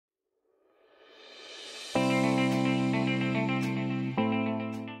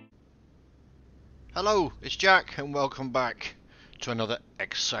Hello, it's Jack, and welcome back to another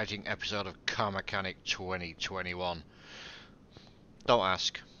exciting episode of Car Mechanic 2021. Don't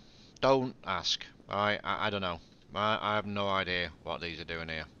ask. Don't ask. I don't know. I have no idea what these are doing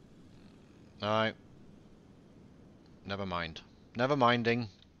here. Alright, never mind. Never minding.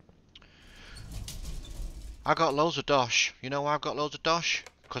 I got loads of dosh. You know why I've got loads of dosh?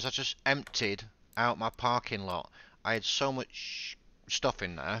 Because I just emptied out my parking lot. I had so much stuff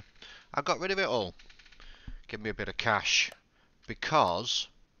in there. I got rid of it all. Give me a bit of cash. Because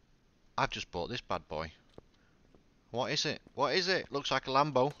I've just bought this bad boy. What is it? What is it? Looks like a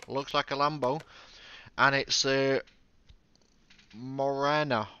Lambo. Looks like a Lambo. And it's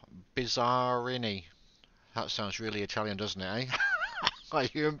Morena Bizzarini. That sounds really Italian, doesn't it, eh? Are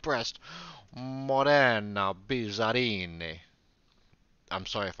you impressed? Morena Bizzarini. I'm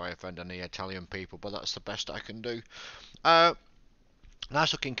sorry if I offend any Italian people, but that's the best I can do. Uh,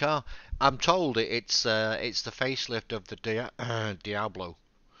 Nice looking car. I'm told it's the facelift of the Diablo.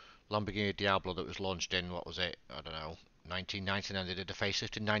 Lamborghini Diablo that was launched in, what was it? I don't know, 1999. They did a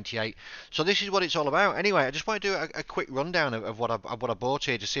facelift in '98. So this is what it's all about. Anyway, I just want to do a quick rundown of what I bought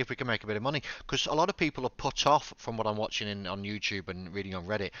here to see if we can make a bit of money. Because a lot of people are put off from what I'm watching on YouTube and reading on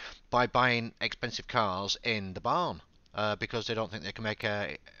Reddit by buying expensive cars in the barn. Because they don't think they can make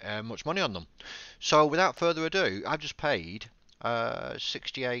much money on them. So without further ado, I've just paid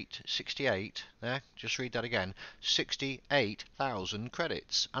 68, there, just read that again, 68,000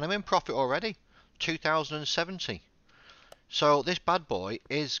 credits, and I'm in profit already, 2,070. So this bad boy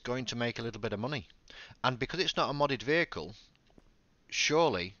is going to make a little bit of money, and because it's not a modded vehicle,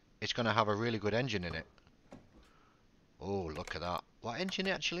 surely it's going to have a really good engine in it. Oh, look at that. What engine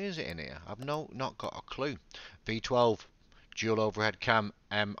actually is it in here? I've not got a clue. V12, dual overhead cam,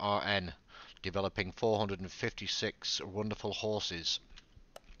 MRN, developing 456 wonderful horses.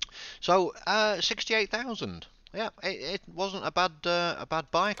 So 68,000. Yeah, it wasn't a bad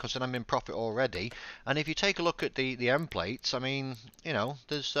buy because I'm in profit already. And if you take a look at the end plates, I mean, you know,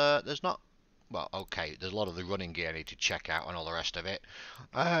 there's not. Well, okay, there's a lot of the running gear I need to check out and all the rest of it.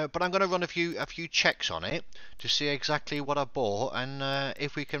 But I'm going to run a few checks on it to see exactly what I bought and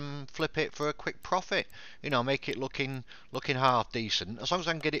if we can flip it for a quick profit. You know, make it looking half decent. As long as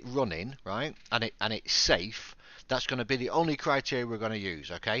I can get it running, right, and it's safe. That's going to be the only criteria we're going to use.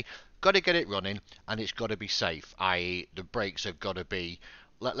 Okay, got to get it running and it's got to be safe. I.e., the brakes have got to be.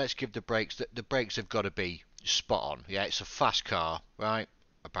 Let's give the brakes. The brakes have got to be spot on. Yeah, it's a fast car, right?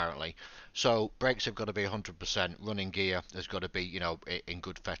 Apparently. So brakes have got to be 100%. Running gear has got to be, you know, in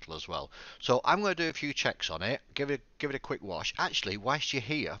good fettle as well. So I'm going to do a few checks on it. Give it a quick wash. Actually, whilst you're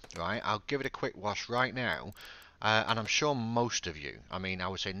here, right, I'll give it a quick wash right now. And I'm sure most of you, I mean, I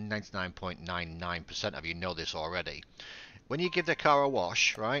would say 99.99% of you know this already. When you give the car a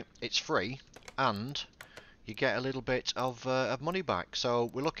wash, right, it's free, and you get a little bit of money back. So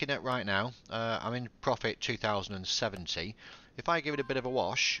we're looking at right now, I'm in profit 2,070. If I give it a bit of a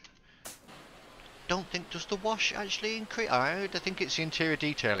wash, don't think, does the wash actually increase? I think it's the interior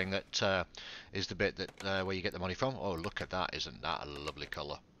detailing that is the bit that where you get the money from. Oh, look at that, isn't that a lovely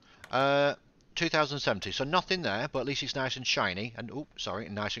colour? 2070, so nothing there, but at least it's nice and shiny, and oh, sorry,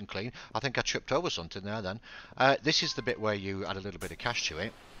 nice and clean. I think I tripped over something there then. This is the bit where you add a little bit of cash to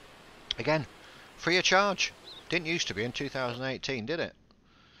it. Again, free of charge. Didn't used to be in 2018, did it?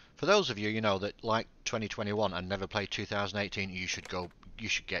 For those of you, you know, that like 2021 and never played 2018, you should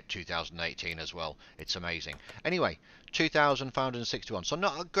get 2018 as well. It's amazing. Anyway, 2,561. So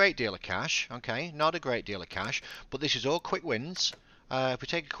not a great deal of cash, okay? Not a great deal of cash, but this is all quick wins. If we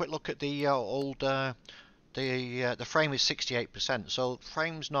take a quick look at the the frame is 68%, so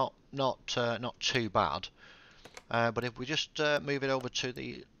frame's not too bad. But if we just move it over to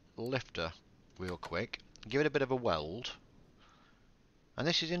the lifter real quick, give it a bit of a weld. And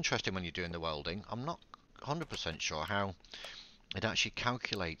this is interesting when you're doing the welding. I'm not 100% sure how it actually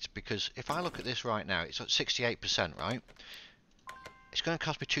calculates, because if I look at this right now, it's at 68%, right? It's going to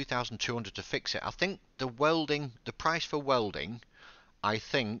cost me 2,200 to fix it. I think the price for welding, I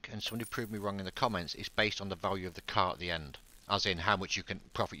think, and somebody proved me wrong in the comments, is based on the value of the car at the end, as in how much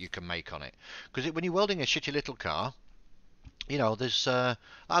profit you can make on it. Because when you're welding a shitty little car, you know, there's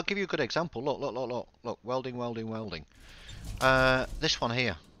I'll give you a good example. Look, welding. This one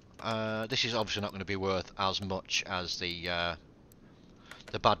here. This is obviously not going to be worth as much as the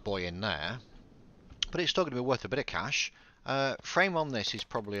bad boy in there, but it's still going to be worth a bit of cash. Frame on this is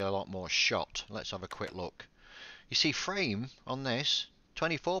probably a lot more shot. Let's have a quick look. You see, frame on this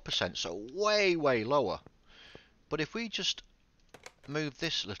 24%, so way lower. But if we just move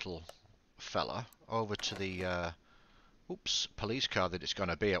this little fella over to the oops, police car that it's going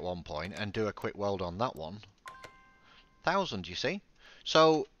to be at one point, and do a quick weld on that one. 1,000, you see?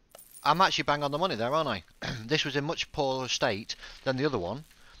 So I'm actually bang on the money there, aren't I? This was in much poorer state than the other one,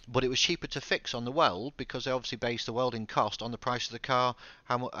 but it was cheaper to fix on the weld because they obviously base the welding cost on the price of the car,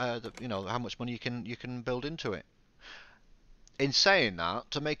 you know, how much money you can build into it. In saying that,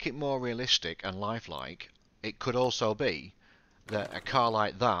 to make it more realistic and lifelike, it could also be that a car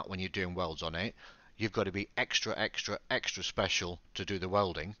like that, when you're doing welds on it, you've got to be extra, extra, extra special to do the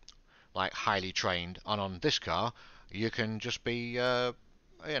welding, like highly trained. And on this car, you can just be,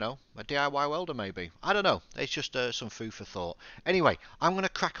 you know, a DIY welder maybe. I don't know. It's just some food for thought. Anyway, I'm going to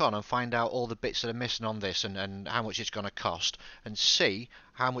crack on and find out all the bits that are missing on this and how much it's going to cost and see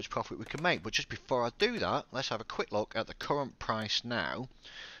how much profit we can make. But just before I do that, let's have a quick look at the current price now.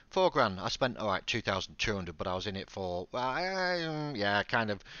 4 grand. I spent alright 2,200, but I was in it for yeah, kind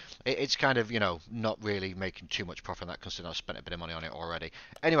of. It's kind of, you know, not really making too much profit on that considering I spent a bit of money on it already.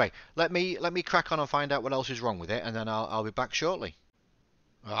 Anyway, let me crack on and find out what else is wrong with it, and then I'll be back shortly.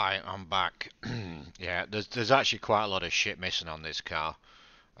 Right, I'm back. Yeah, there's actually quite a lot of shit missing on this car.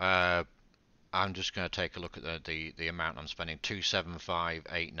 I'm just going to take a look at the amount I'm spending.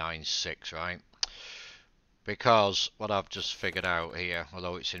 275,896, right? Because what I've just figured out here,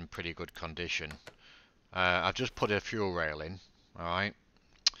 although it's in pretty good condition, I've just put a fuel rail in. All right.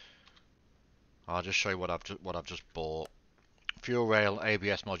 I'll just show you what I've just bought. Fuel rail,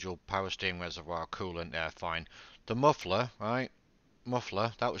 ABS module, power steering reservoir, coolant. Yeah, fine. The muffler, right?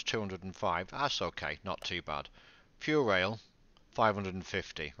 Muffler, that was 205. That's okay, not too bad. Fuel rail,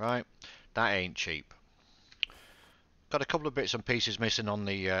 550, right? That ain't cheap. Got a couple of bits and pieces missing on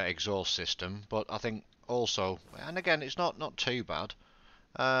the exhaust system, but I think also, and again, it's not too bad.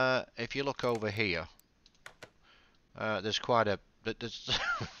 If you look over here, there's quite a there's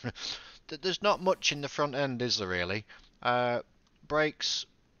there's not much in the front end, is there really? Brakes,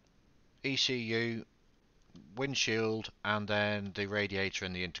 ECU, windshield, and then the radiator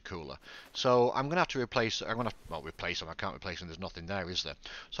and the intercooler. So I'm gonna have to replace. Well, replace them. I can't replace them. There's nothing there, is there?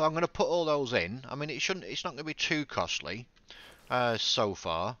 So I'm gonna put all those in. I mean, it's not gonna be too costly. So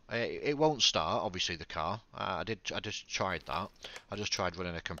far, it won't start. Obviously, the car. I just tried that. I just tried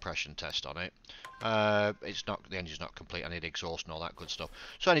running a compression test on it. It's not. The engine's not complete. I need exhaust and all that good stuff.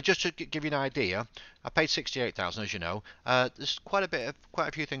 So, anyway, just to give you an idea, I paid 68,000, as you know. There's quite a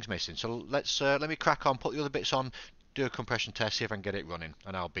few things missing. So let me crack on, put the other bits on, do a compression test, see if I can get it running,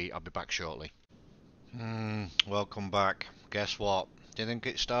 and I'll be back shortly. Welcome back. Guess what? Do you think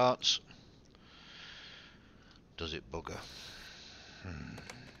it starts? Does it bugger?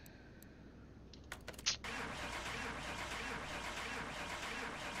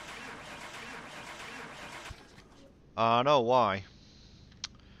 I know why.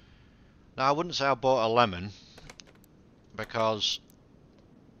 Now, I wouldn't say I bought a lemon because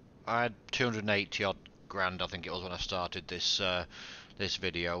I had 280 odd grand, I think it was, when I started this this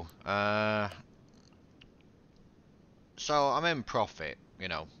video. So I'm in profit, you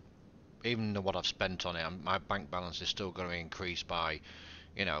know. Even what I've spent on it, my bank balance is still going to increase by,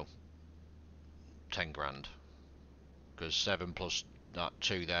 you know, 10 grand. Because 7 plus that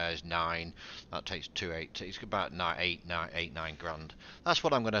 2 there is 9. That takes 2, 8. It's about 9 grand. That's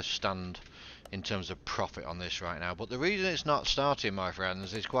what I'm going to stand in terms of profit on this right now. But the reason it's not starting, my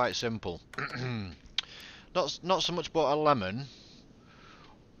friends, is quite simple. Not so much bought a lemon,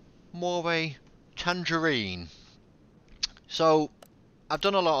 more of a tangerine. So I've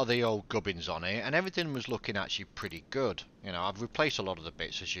done a lot of the old gubbins on it, and everything was looking actually pretty good. You know, I've replaced a lot of the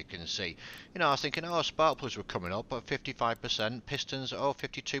bits, as you can see. You know, I was thinking, oh, spark plugs were coming up at 55%, pistons, oh,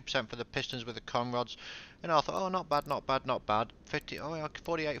 52% for the pistons with the conrods. You know, I thought, oh, not bad, not bad, not bad. 50, oh, yeah,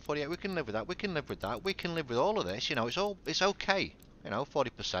 48, 48, we can live with that, we can live with that, we can live with all of this. You know, it's okay. You know,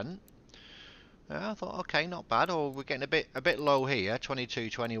 40%. Yeah, I thought, okay, not bad. Or we're getting a bit low here, 22,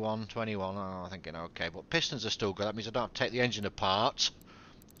 21, 21. Oh, I'm thinking, okay, but pistons are still good. That means I don't have to take the engine apart.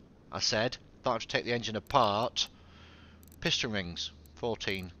 I said, don't have to take the engine apart. Piston rings,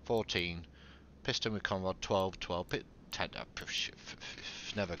 14, 14. Piston with conrod, 12, 12. 10,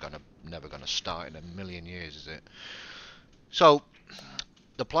 it's never gonna start in a million years, is it? So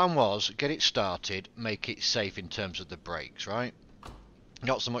the plan was get it started, make it safe in terms of the brakes, right?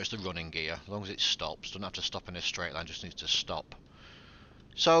 Not so much the running gear, as long as it stops. Doesn't have to stop in a straight line, just needs to stop.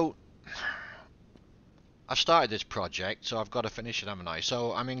 So I've started this project, so I've got to finish it, haven't I?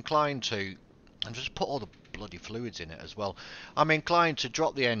 So I'm inclined to, and just put all the bloody fluids in it as well. I'm inclined to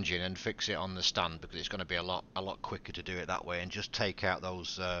drop the engine and fix it on the stand because it's going to be a lot quicker to do it that way and just take out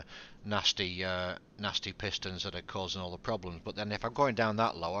those nasty pistons that are causing all the problems. But then if I'm going down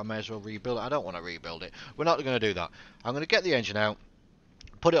that low, I may as well rebuild it. I don't want to rebuild it. We're not going to do that. I'm going to get the engine out,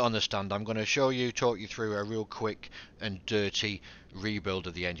 put it on the stand. I'm going to talk you through a real quick and dirty rebuild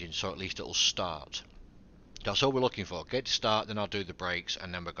of the engine, so at least it'll start. That's all we're looking for. Get to start, then I'll do the brakes,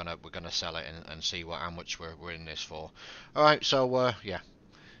 and then we're gonna sell it and see how much we're in this for. All right, so yeah,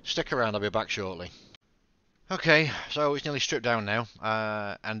 stick around. I'll be back shortly. Okay, so it's nearly stripped down now,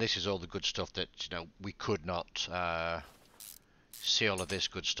 and this is all the good stuff that we could not see all of this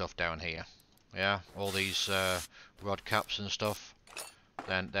good stuff down here. Yeah, all these rod caps and stuff.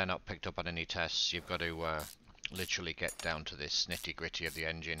 Then they're not picked up on any tests. You've got to literally get down to this nitty gritty of the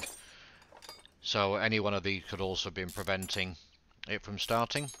engine. So any one of these could also have been preventing it from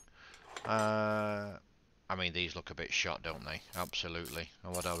starting. I mean, these look a bit shot, don't they? Absolutely.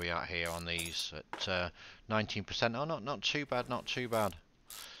 And what are we at here on these? At 19%. Oh, not too bad, not too bad.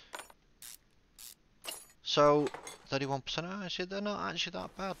 So 31%. Actually, they're not actually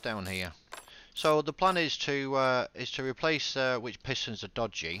that bad down here. So the plan is to replace which pistons are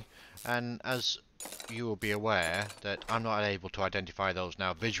dodgy, and as you will be aware that I'm not able to identify those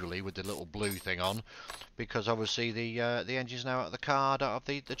now visually with the little blue thing on, because obviously the engine's now out of the car, out of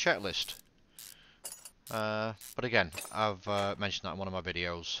the checklist. But again, I've mentioned that in one of my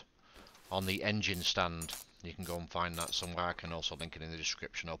videos on the engine stand. You can go and find that somewhere. I can also link it in the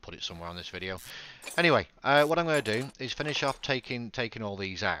description or put it somewhere on this video. Anyway, what I'm going to do is finish off taking all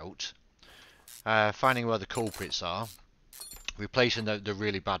these out, finding where the culprits are, replacing the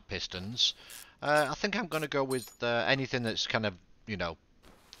really bad pistons. I think I'm going to go with anything that's kind of,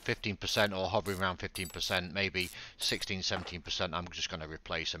 15% or hovering around 15%, maybe 16-17%. I'm just going to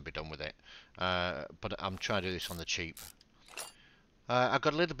replace and be done with it. But I'm trying to do this on the cheap. I've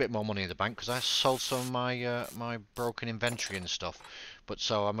got a little bit more money in the bank because I sold some of my my broken inventory and stuff. But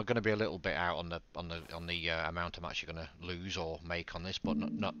so I'm going to be a little bit out on the amount I'm actually going to lose or make on this, but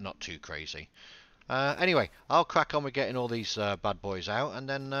not too crazy. Anyway, I'll crack on with getting all these bad boys out, and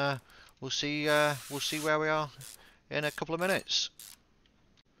then we'll see where we are in a couple of minutes.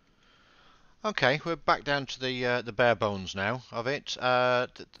 Okay, we're back down to the bare bones now of it.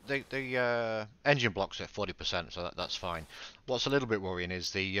 The engine block's at 40%, so that's fine. What's a little bit worrying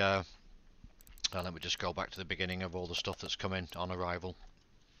is the let me just go back to the beginning of all the stuff that's come in on arrival.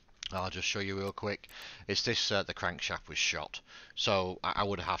 I'll just show you real quick. It's this, the crankshaft was shot, so I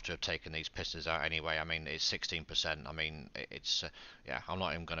would have to have taken these pistons out anyway. I mean, it's 16%. I mean, it's yeah, I'm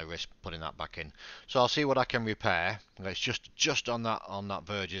not even going to risk putting that back in. So I'll see what I can repair. It's just on that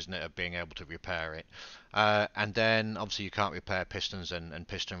verge, isn't it, of being able to repair it. And then obviously you can't repair pistons and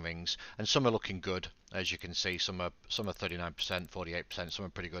piston rings, and some are looking good, as you can see. Some are 39%, 48%. Some are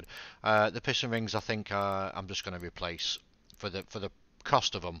pretty good. The piston rings, I think, I'm just going to replace for the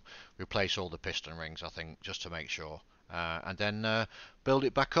cost of them, replace all the piston rings, I think, just to make sure, and then build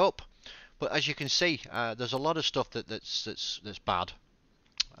it back up. But as you can see, there's a lot of stuff that's bad,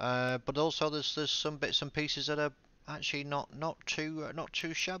 but also there's some bits and pieces that are actually not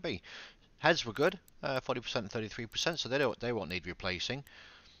too shabby. Heads were good, 40% and 33%, so they won't need replacing.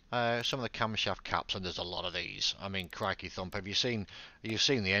 Some of the camshaft caps, and there's a lot of these. I mean, crikey thump, you've seen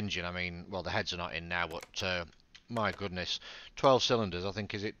the engine. I mean, well, the heads are not in now, but my goodness, 12 cylinders. I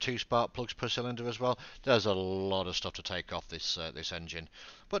think, is it 2 spark plugs per cylinder as well? There's a lot of stuff to take off this engine,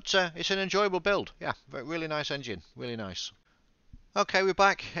 but it's an enjoyable build. Yeah, really nice engine, really nice. Okay, we're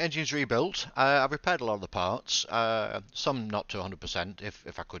back. Engine's rebuilt. I've repaired a lot of the parts. Some not to 100%,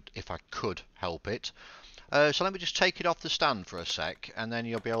 if I could help it. So let me just take it off the stand for a sec, and then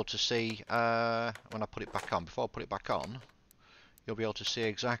you'll be able to see when I put it back on. Before I put it back on, you'll be able to see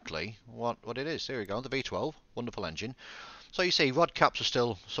exactly what it is. There we go, the V12, wonderful engine. So you see, rod caps are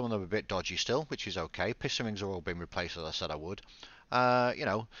still, some of them are a bit dodgy still, which is okay. Piston rings are all been replaced, as I said I would.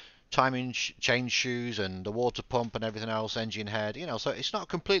 Timing change shoes and the water pump and everything else, engine head, so it's not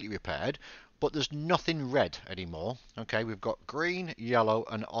completely repaired, but there's nothing red anymore. Okay, we've got green, yellow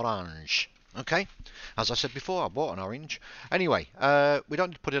and orange. Okay, as I said before, I bought an orange. Anyway, we don't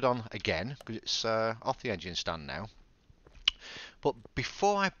need to put it on again because it's off the engine stand now. But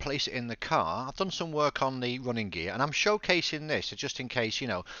before I place it in the car, I've done some work on the running gear, and I'm showcasing this just in case,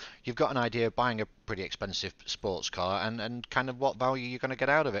 you've got an idea of buying a pretty expensive sports car and kind of what value you're going to get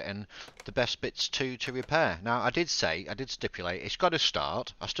out of it and the best bits to repair. Now, I did stipulate it's got to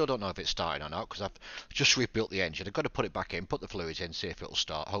start. I still don't know if it's starting or not because I've just rebuilt the engine. I've got to put it back in, put the fluids in, see if it'll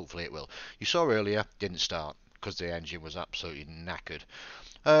start. Hopefully it will. You saw earlier, didn't start. because the engine was absolutely knackered.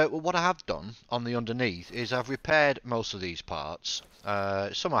 Well, what I have done on the underneath is I've repaired most of these parts.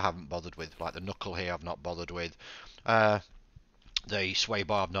 Some I haven't bothered with, like the knuckle here I've not bothered with. The sway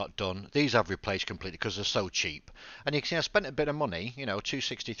bar I've not done. These I've replaced completely because they're so cheap. And you can see I spent a bit of money, you know,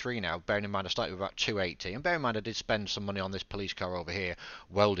 263 now, bearing in mind I started with about 280. And bear in mind I did spend some money on this police car over here,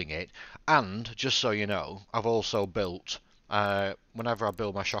 welding it. And, just so you know, I've also built, whenever I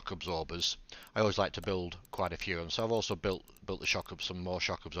build my shock absorbers, I always like to build quite a few of them. So I've also built some more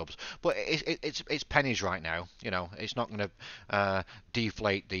shock absorbers. But it's pennies right now, you know, it's not going to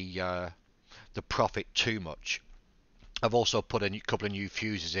deflate the profit too much. I've also put a couple of new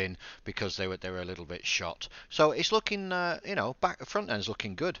fuses in because they were a little bit shot. So it's looking, you know, front end's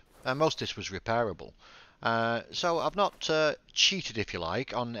looking good. Most of this was repairable. So I've not cheated, if you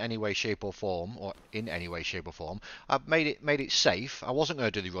like, on any way, shape or form, or in any way, shape or form. I've made it safe. I wasn't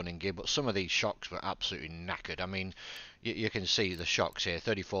going to do the running gear, but some of these shocks were absolutely knackered. I mean, you can see the shocks here,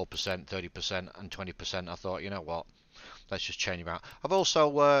 34%, 30%, and 20%. I thought, you know what, let's just change them out. I've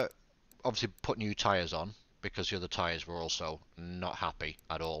also obviously put new tyres on, because the other tyres were also not happy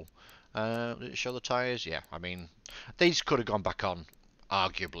at all. Did it show the tyres? Yeah, I mean, these could have gone back on,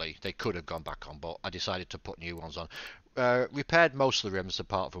 arguably. They could have gone back on, but I decided to put new ones on. Repaired most of the rims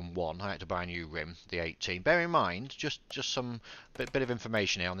apart from one. I had to buy a new rim, the 18. Bear in mind, just some bit of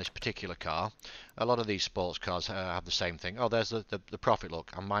information here on this particular car. A lot of these sports cars have the same thing. Oh, there's the profit look.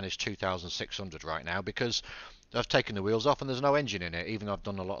 I'm minus 2,600 right now because I've taken the wheels off and there's no engine in it, even though I've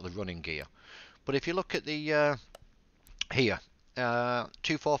done a lot of the running gear. But if you look at the here,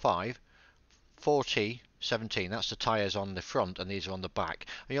 245, 40, 17, that's the tyres on the front and these are on the back.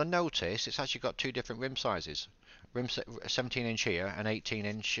 And you'll notice it's actually got two different rim sizes. Rim 17 inch here and 18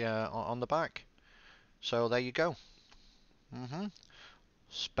 inch on the back. So there you go.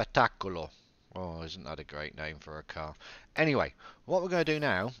 Spettacolo. Oh, isn't that a great name for a car? Anyway, what we're going to do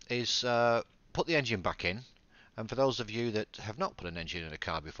now is put the engine back in. And for those of you that have not put an engine in a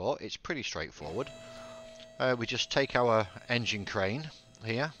car before, it's pretty straightforward. We just take our engine crane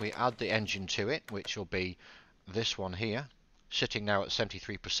here, we add the engine to it, which will be this one here, sitting now at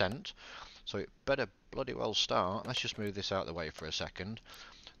 73%. So it better bloody well start. Let's just move this out of the way for a second.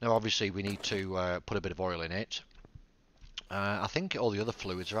 Now obviously we need to put a bit of oil in it. I think all the other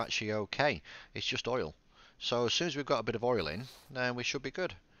fluids are actually okay. It's just oil. So as soon as we've got a bit of oil in, then we should be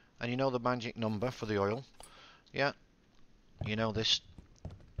good. And you know the magic number for the oil? Yeah, you know this.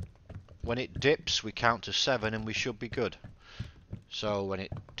 When it dips, we count to 7 and we should be good. So when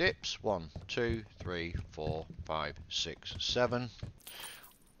it dips, 1, 2, 3, 4, 5, 6, 7.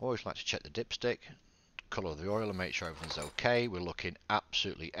 Always like to check the dipstick, colour of the oil and make sure everything's okay. We're looking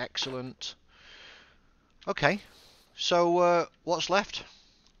absolutely excellent. Okay, so what's left?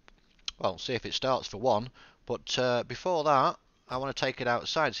 Well, see if it starts for one, but before that, I want to take it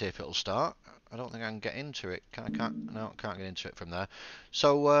outside, see if it'll start. I don't think I can get into it. No, I can't get into it from there.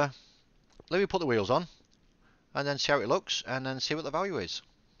 So let me put the wheels on, and then see how it looks, and then see what the value is.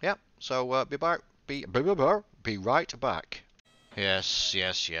 Yeah. So be right back. Yes.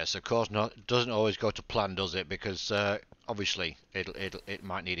 Of course, not. It doesn't always go to plan, does it? Because obviously it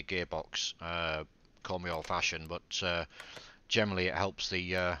might need a gearbox. Call me old-fashioned, but generally it helps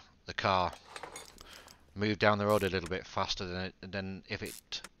the car move down the road a little bit faster than if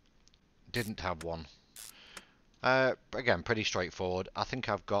it didn't have one. Again, pretty straightforward. I think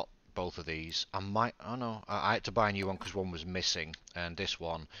I've got both of these. I had to buy a new one because one was missing, and this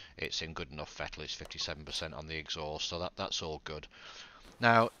one, it's in good enough fettle. It's 57% on the exhaust, so that's all good.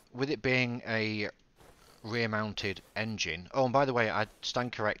 Now, with it being a rear-mounted engine, oh, and by the way, I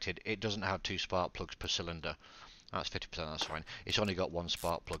stand corrected, it doesn't have 2 spark plugs per cylinder. That's 50%, that's fine. It's only got 1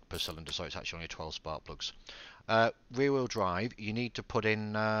 spark plug per cylinder, so it's actually only 12 spark plugs. Rear-wheel drive, you need to put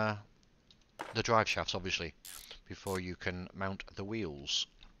in the drive shafts, obviously, before you can mount the wheels.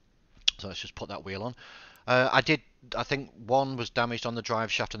 So let's just put that wheel on. I think one was damaged on the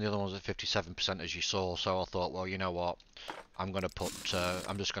drive shaft and the other one was at 57%, as you saw. So I thought, well, you know what? I'm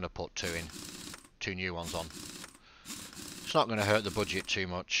just going to put 2 new ones on. It's not going to hurt the budget too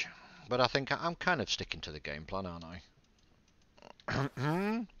much, but I think I'm kind of sticking to the game plan, aren't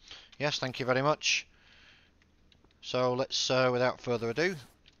I? Yes, thank you very much. So let's, without further ado,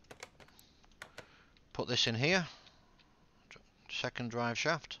 put this in here. Second drive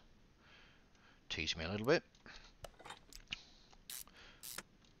shaft. Tease me a little bit.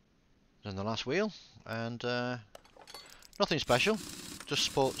 Then the last wheel, and nothing special,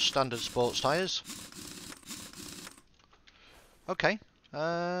 just standard sports tyres. Okay,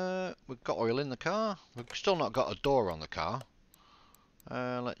 we've got oil in the car. We've still not got a door on the car.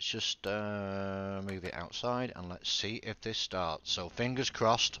 Let's just move it outside and let's see if this starts. So fingers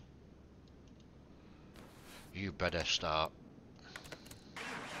crossed. You better start.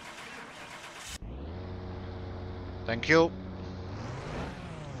 Thank you.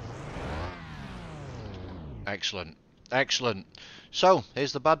 Excellent. Excellent. So,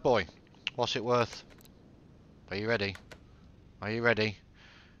 here's the bad boy. What's it worth? Are you ready? Are you ready?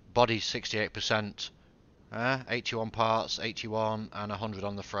 Body 68%. 81 parts, 81 and 100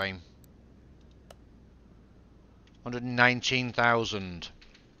 on the frame. 119,000.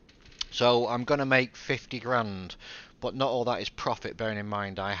 So I'm going to make 50 grand, but not all that is profit, bearing in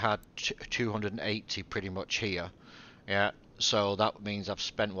mind I had 280 pretty much here. Yeah, so that means I've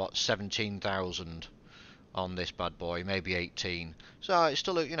spent, what, 17,000 on this bad boy, maybe 18. So it's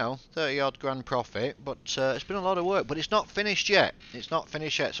still, you know, 30 odd grand profit, but it's been a lot of work. But it's not finished yet. It's not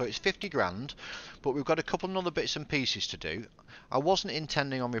finished yet. So it's 50 grand, but we've got a couple of other bits and pieces to do. I wasn't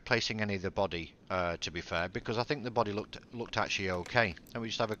intending on replacing any of the body, to be fair, because I think the body looked actually okay. Let me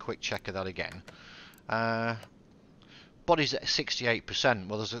just have a quick check of that again. Body's at 68%.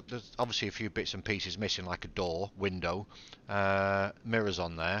 Well, there's obviously a few bits and pieces missing, like a door, window, mirrors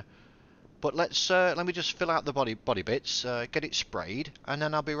on there. But let me just fill out the body bits, get it sprayed, and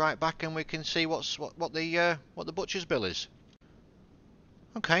then I'll be right back and we can see what the butcher's bill is.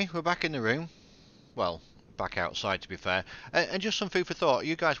 Okay, we're back in the room. Well, back outside to be fair. And just some food for thought.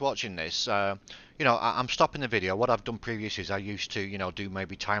 You guys watching this, you know, I'm stopping the video. What I've done previously is I used to, you know, do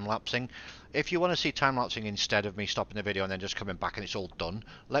maybe time lapsing. If you want to see time lapsing instead of me stopping the video and then just coming back and it's all done,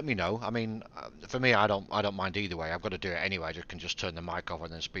 let me know. I mean, for me, I don't mind either way. I've got to do it anyway. I just can just turn the mic off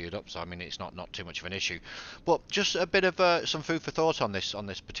and then speed it up. So I mean, it's not too much of an issue. But just a bit of some food for thought on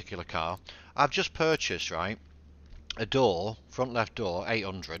this particular car. I've just purchased, right, a door, front left door,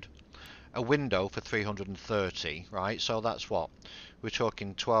 800. A window for 330, right? So that's what we're talking,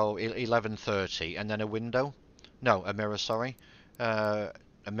 1130, and then a window, no, a mirror, sorry, a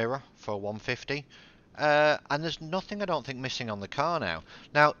mirror for 150. And there's nothing, I don't think, missing on the car now.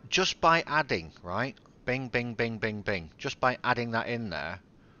 Now, just by adding, right, bing, bing, bing, bing, bing, just by adding that in there,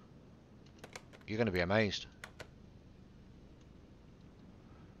 you're going to be amazed.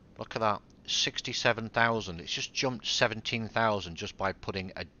 Look at that, 67,000. It's just jumped 17,000 just by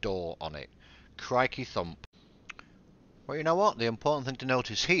putting a door on it. Crikey thump. Well, you know what? The important thing to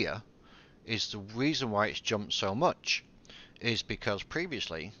notice here is the reason why it's jumped so much is because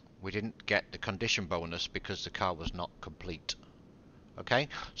previously we didn't get the condition bonus because the car was not complete. Okay,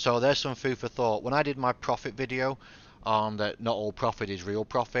 so there's some food for thought. When I did my profit video on that not all profit is real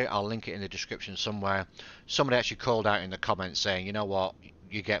profit, I'll link it in the description somewhere. Somebody actually called out in the comments saying, you know what,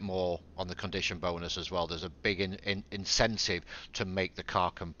 you get more on the condition bonus as well. There's a big incentive to make the car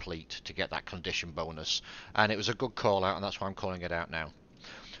complete to get that condition bonus, and it was a good call out, and that's why I'm calling it out now.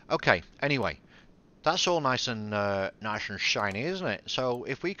 Okay, anyway, that's all nice and shiny, isn't it? So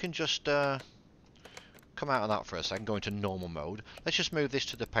if we can just come out of that for a second, go into normal mode. Let's just move this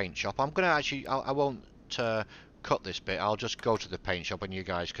to the paint shop. I'm gonna actually, I won't cut this bit. I'll just go to the paint shop and you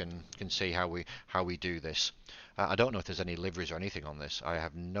guys can see how we do this. I don't know if there's any liveries or anything on this. I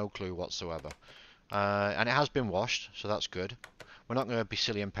have no clue whatsoever. And it has been washed, so that's good. We're not going to be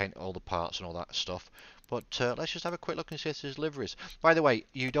silly and paint all the parts and all that stuff. But let's just have a quick look and see if there's liveries. By the way,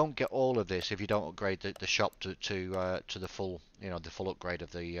 you don't get all of this if you don't upgrade the shop to the full, you know, the full upgrade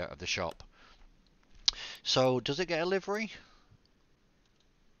of the shop. So does it get a livery?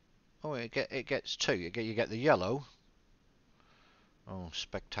 Oh, it gets two. You get the yellow. Oh,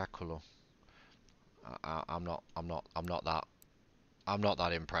 spectacular. I'm not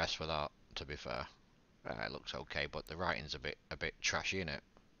that impressed with that, to be fair. It looks okay, but the writing's a bit trashy, innit?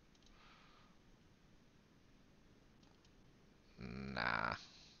 Nah.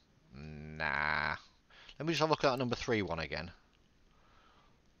 Nah. Let me just have a look at that number 3 one again.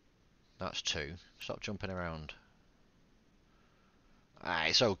 That's 2. Stop jumping around.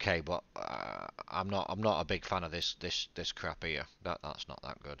 It's okay, but I'm not a big fan of this crap here. That's not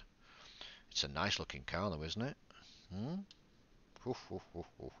that good. It's a nice looking car though, isn't it?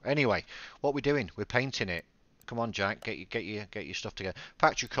 Anyway, what we're doing, we're painting it. Come on, Jack, get your stuff together.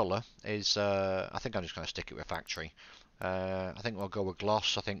 Factory colour is, I think I'm just going to stick it with factory. I think we'll go with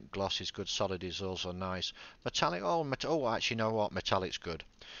gloss. I think gloss is good. Solid is also nice. Metallic, oh, actually, you know what? Metallic's good.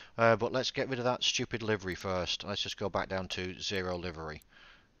 But let's get rid of that stupid livery first. Let's just go back down to 0 livery.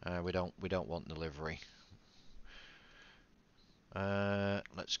 We don't want the livery.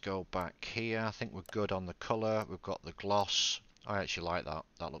 Let's go back here. I think we're good on the colour. We've got the gloss. I actually like that.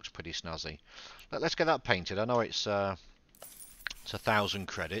 That looks pretty snazzy. Let's get that painted. I know it's 1,000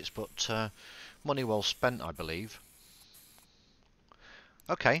 credits, but money well spent, I believe.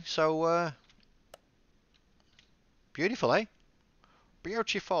 Okay, so beautiful, eh?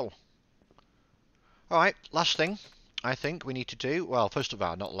 Beautiful. Alright, last thing I think we need to do, well, first of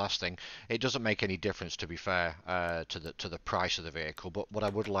all, not last thing, it doesn't make any difference, to be fair, to the price of the vehicle, but what I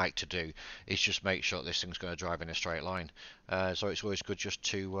would like to do is just make sure that this thing's going to drive in a straight line. So it's always good just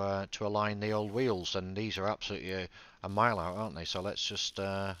to align the old wheels, and these are absolutely a mile out, aren't they? So let's just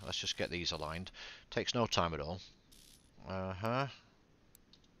get these aligned. Takes no time at all.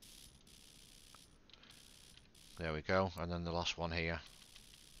 There we go, and then the last one here.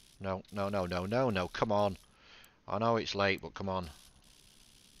 No, no, no, no, no, no, come on. I know it's late, but come on.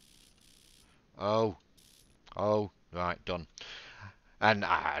 Oh, oh, right, done. And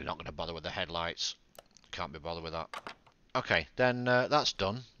I'm not going to bother with the headlights. Can't be bothered with that. Okay, then that's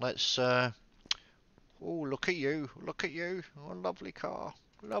done. Let's... oh, look at you. Look at you. Oh, lovely car.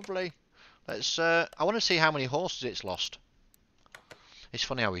 Lovely. Let's... I want to see how many horses it's lost. It's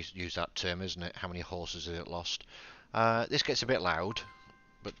funny how we use that term, isn't it? How many horses has it lost? This gets a bit loud,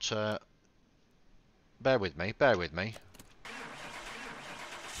 but bear with me, bear with me.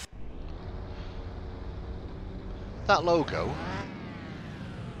 That logo,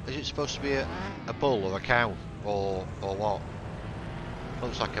 is it supposed to be a bull or a cow or what?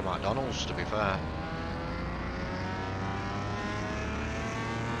 Looks like a McDonald's, to be fair.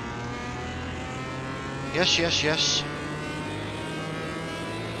 Yes, yes, yes.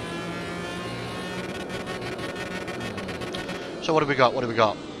 So what have we got? What have we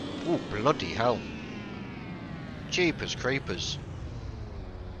got? Oh, bloody hell. Jeepers creepers.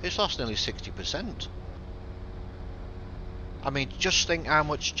 It's lost nearly 60%. I mean, just think how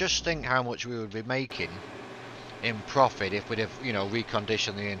much we would be making in profit if we'd have, you know,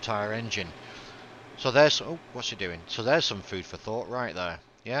 reconditioned the entire engine. So there's, oh, what's he doing? So there's some food for thought right there.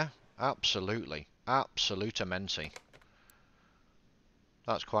 Yeah, absolutely, absolutamente.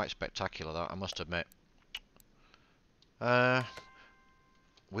 That's quite spectacular, that, I must admit. What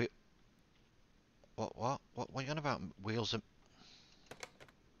are you on about? Wheels and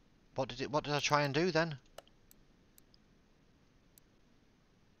what did I try and do then?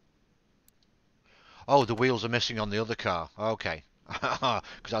 Oh, the wheels are missing on the other car. Okay.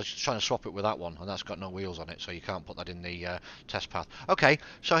 Because I was trying to swap it with that one, and that's got no wheels on it, so you can't put that in the test path. Okay,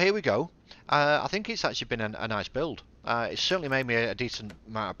 so here we go. I think it's actually been a nice build. It's certainly made me a decent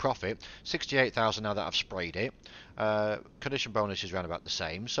amount of profit. 68,000 now that I've sprayed it. Condition bonus is around about the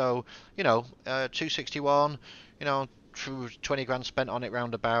same. So, you know, 261, you know, 20 grand spent on it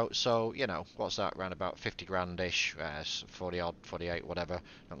roundabout. So, you know, what's that? Round about 50 grand-ish. 40 odd, 48, whatever.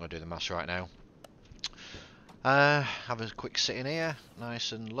 Not going to do the maths right now. Have a quick sit in here,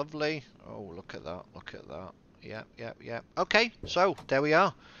 nice and lovely. Oh, look at that, look at that. Yep, yep, yep. Okay, so there we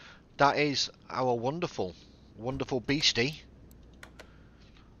are. That is our wonderful, wonderful beastie.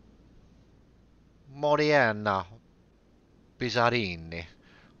 Morena Bizzarini.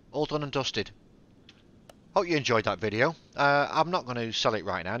 All done and dusted. Hope you enjoyed that video. I'm not going to sell it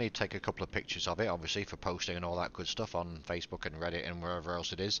right now. I need to take a couple of pictures of it, obviously, for posting and all that good stuff on Facebook and Reddit and wherever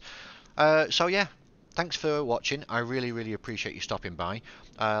else it is. So yeah. Thanks for watching. I really, really appreciate you stopping by.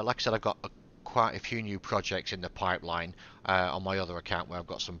 Like I said, I've got quite a few new projects in the pipeline on my other account where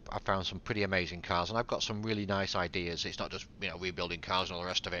I found some pretty amazing cars, and I've got some really nice ideas. It's not just, you know, rebuilding cars and all the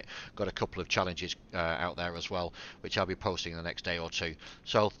rest of it. Got a couple of challenges out there as well, which I'll be posting in the next day or two.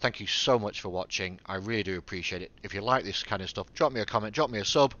 So thank you so much for watching. I really do appreciate it. If you like this kind of stuff, drop me a comment, drop me a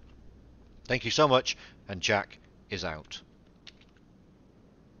sub. Thank you so much, and Jack is out.